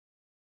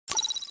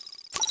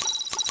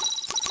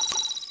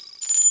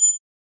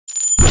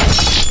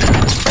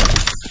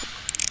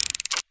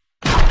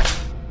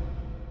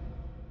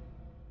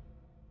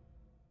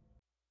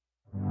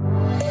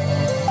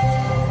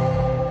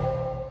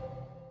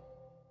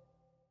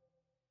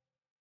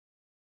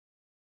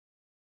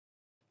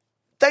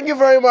Thank you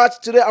very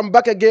much. Today I'm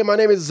back again. My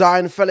name is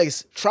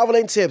Zionfelix.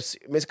 Traveling tips.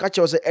 Miss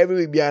Kacho said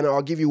every week, and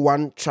I'll give you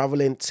one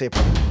traveling tip.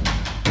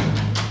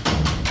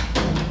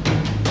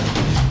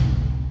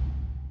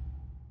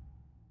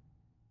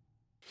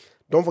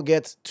 Don't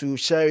forget to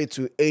share it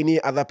to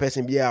any other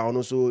person and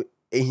also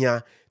in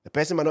here. The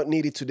person might not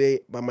need it today,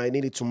 but might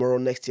need it tomorrow,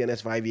 next year,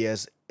 next 5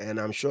 years. And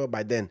I'm sure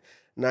by then,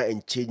 now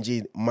and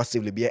changing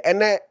massively.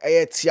 And then,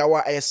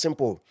 it's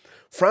simple.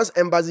 France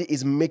Embassy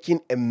is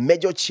making a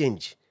major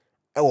change.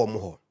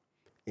 And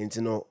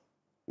you know,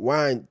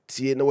 one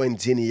tea no one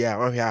tea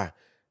here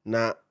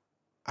na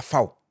a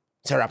foul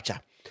rapture.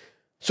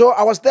 So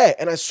I was there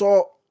and I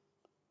saw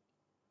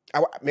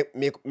my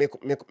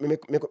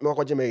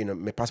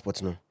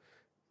passport no.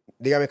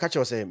 The guy catch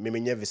say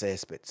me visa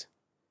expert.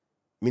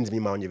 Means me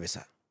my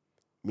visa.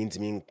 Means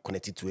me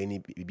connected to any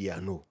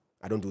BBR. No,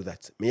 I don't do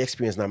that. My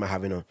experience now I'm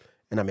having and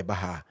I'm a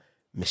baha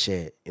me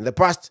share. In the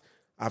past,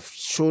 I've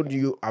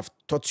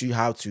taught you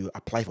how to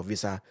apply for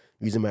visa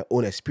using my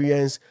own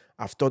experience.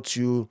 I've taught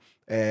you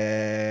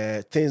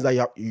things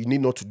that you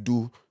need not to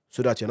do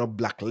so that you're not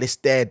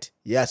blacklisted.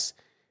 Yes.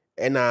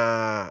 And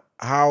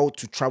how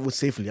to travel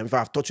safely. In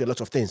fact, I've taught you a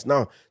lot of things.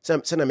 Now,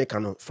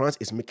 France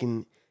is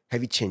making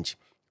heavy change.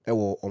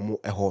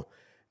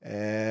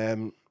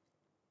 Starting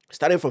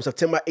from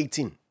September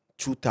 18,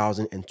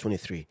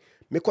 2023.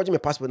 Me my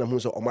passport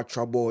and on my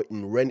trouble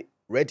in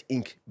red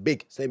ink,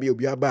 big. Say be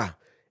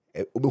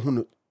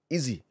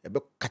easy,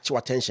 catch your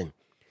attention.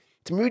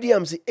 To me,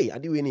 I'm saying, hey, I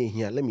do any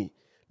here. Let me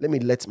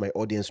let my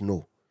audience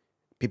know.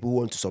 People who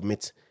want to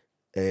submit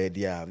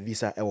their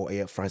visa or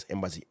France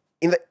Embassy.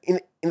 In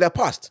the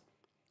past,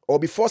 or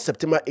before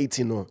September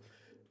 18,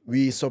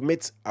 we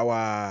submit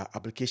our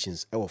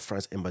applications at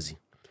France Embassy.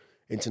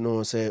 And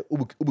say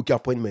book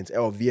appointment at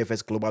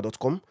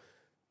vfsglobal.com.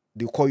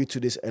 They'll call you to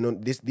this,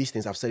 and these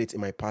things I've said it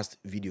in my past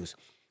videos.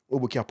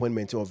 Book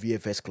appointment at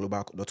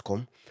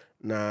vfsglobal.com.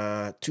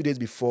 Now 2 days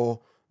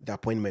before the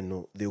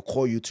appointment, they'll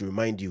call you to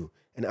remind you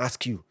and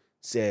ask you,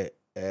 say,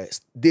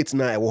 date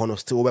now I want to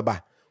still over.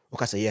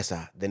 Okay, say yes,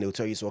 sir. Then they'll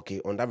tell you, so okay,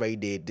 on that very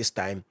day, this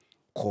time,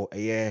 call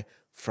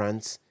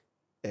France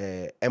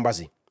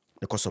Embassy.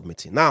 They call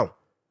submitting. Now,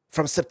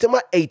 from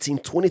September 18,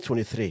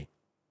 2023,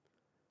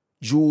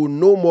 you will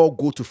no more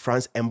go to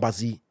France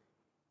Embassy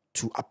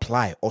to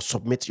apply or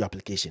submit your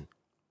application.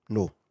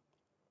 No.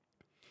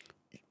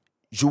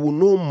 You will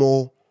no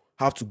more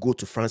have to go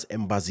to France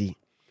Embassy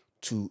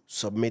to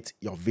submit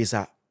your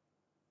visa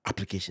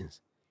applications.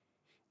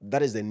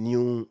 That is the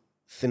new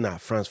thing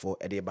at France for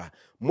Edeba.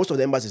 Most of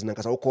the embassies now,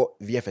 because I call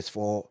VFS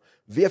for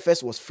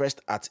VFS was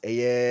first at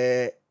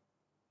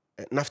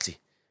Nafti,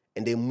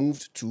 and they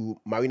moved to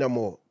Marina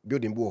Mall,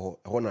 building Boho,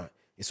 Hona.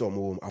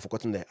 I've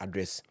forgotten the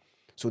address.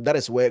 So that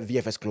is where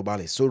VFS Global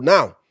is. So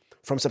now,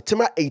 from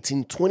September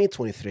 18,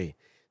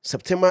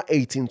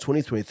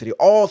 2023,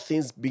 all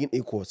things being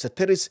equal,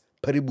 ceteris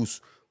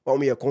paribus. When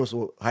we are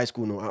console high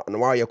school, no, and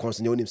while you're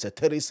console, name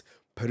ceteris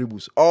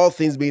paribus. All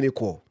things being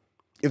equal.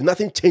 If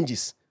nothing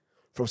changes,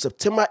 from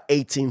September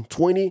 18,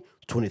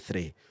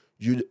 2023,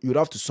 you'd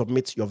have to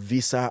submit your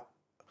visa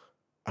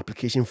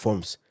application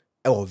forms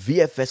or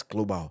VFS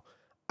Global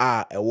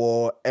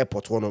or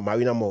airport one or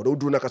Marina Mall. Don't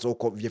do not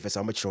call VFS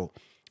amateur.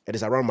 It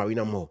is around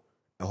Marina Mall.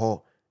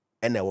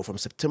 And from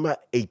September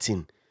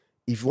 18,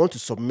 if you want to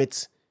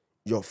submit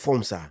your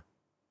forms,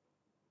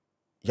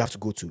 you have to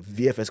go to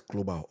VFS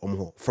Global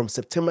from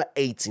September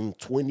 18,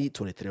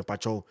 2023.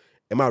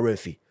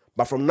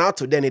 But from now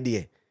to then,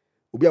 day,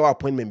 will be our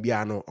appointment.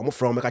 I'm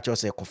from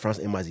France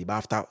Embassy. But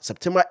after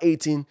September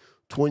 18,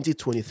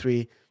 2023,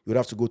 you would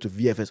have to go to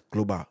VFS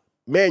Global.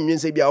 Man, you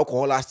say be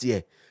alcohol last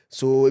year.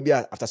 So maybe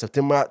after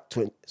September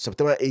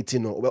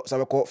 18, no,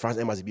 so I call France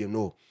Embassy.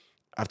 No,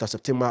 after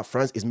September,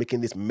 France is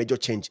making this major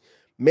change.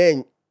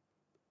 Man,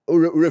 I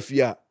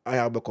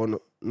have become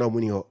now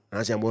money.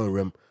 I say I'm going to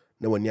rem.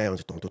 No one near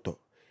to.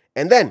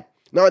 And then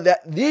now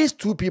that these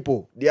two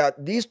people,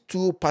 these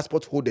two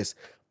passport holders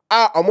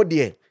are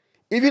there.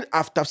 Even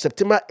after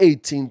September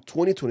 18,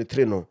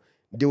 2023, no,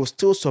 they will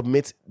still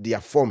submit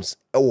their forms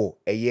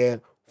a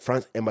year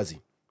France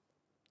Embassy.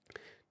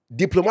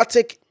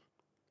 Diplomatic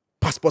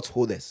passport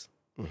holders.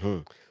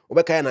 Former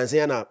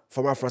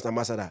France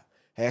ambassador,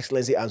 Her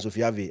Excellency Anne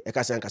Sophie Ave,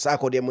 Eka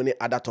call them money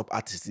other top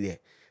artists there.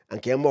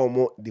 And came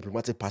more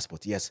diplomatic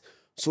passport, yes.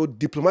 So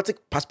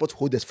diplomatic passport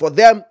holders, for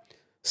them,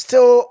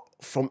 still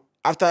from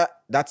after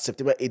that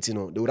September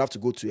 18, they would have to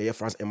go to a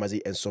France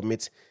Embassy and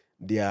submit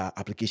their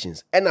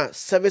applications. And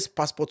service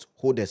passport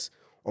holders,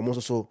 almost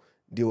also,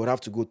 they would have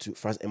to go to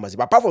France Embassy.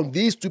 But apart from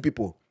these two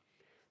people,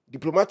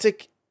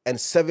 diplomatic or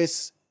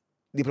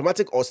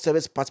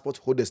service passport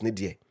holders need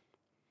there.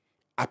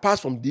 Apart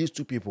from these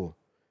two people,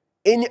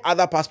 any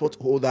other passport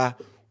holder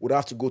would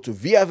have to go to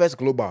VFS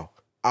Global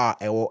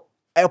or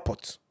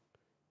airport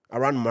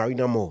around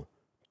Marina Mall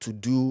to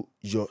do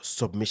your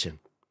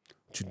submission.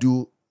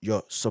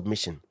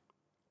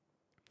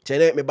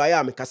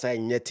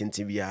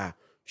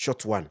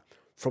 Short one.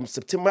 From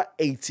September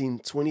 18,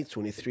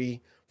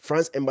 2023,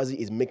 France Embassy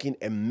is making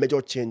a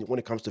major change when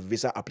it comes to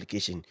visa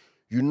application.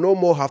 You no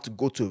more have to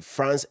go to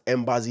France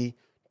embassy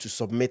to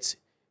submit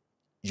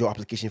your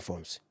application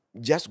forms.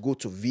 Just go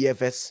to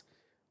VFS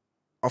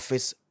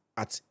office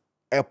at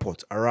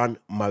airport around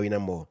Marina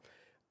Mall.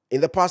 In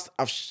the past,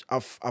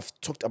 I've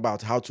talked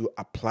about how to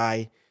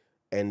apply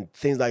and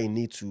things that you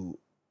need to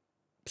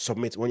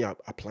submit when you're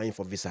applying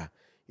for visa.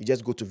 You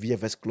just go to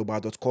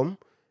vfsglobal.com.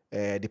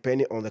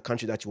 Depending on the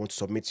country that you want to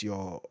submit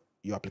your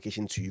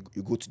application to, you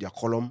go to their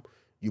column,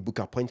 you book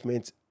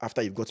appointment.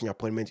 After you've gotten your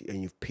appointment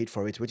and you've paid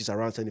for it, which is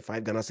around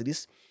 75 Ghana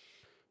cedis,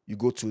 you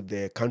go to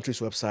the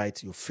country's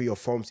website, you fill your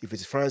forms. If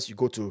it's France, you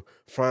go to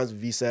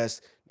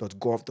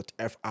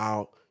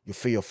francevisas.gov.fr, you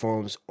fill your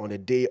forms. On the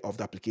day of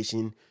the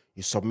application,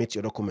 you submit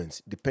your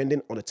documents.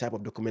 Depending on the type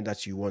of document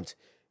that you want,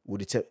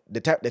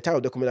 the type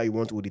of document that you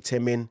want will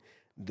determine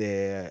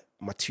the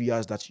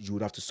materials that you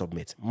would have to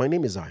submit. My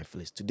name is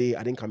Zionfelix. Today,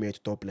 I didn't come here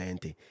to talk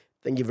plenty.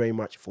 Thank you very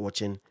much for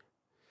watching.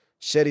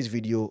 Share this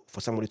video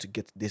for somebody to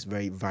get this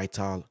very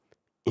vital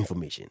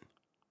information.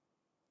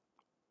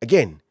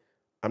 Again,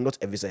 I'm not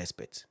a visa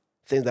expert.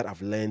 Things that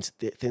I've learned,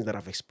 things that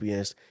I've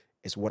experienced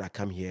is what I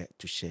come here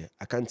to share.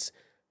 I can't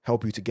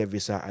help you to get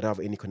visa. I don't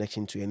have any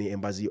connection to any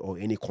embassy or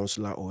any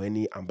consular or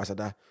any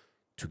ambassador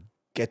to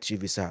get you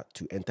visa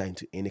to enter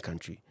into any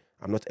country.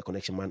 I'm not a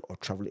connection man or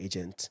travel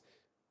agent.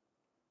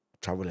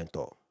 Travel and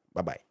tour.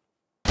 Bye-bye.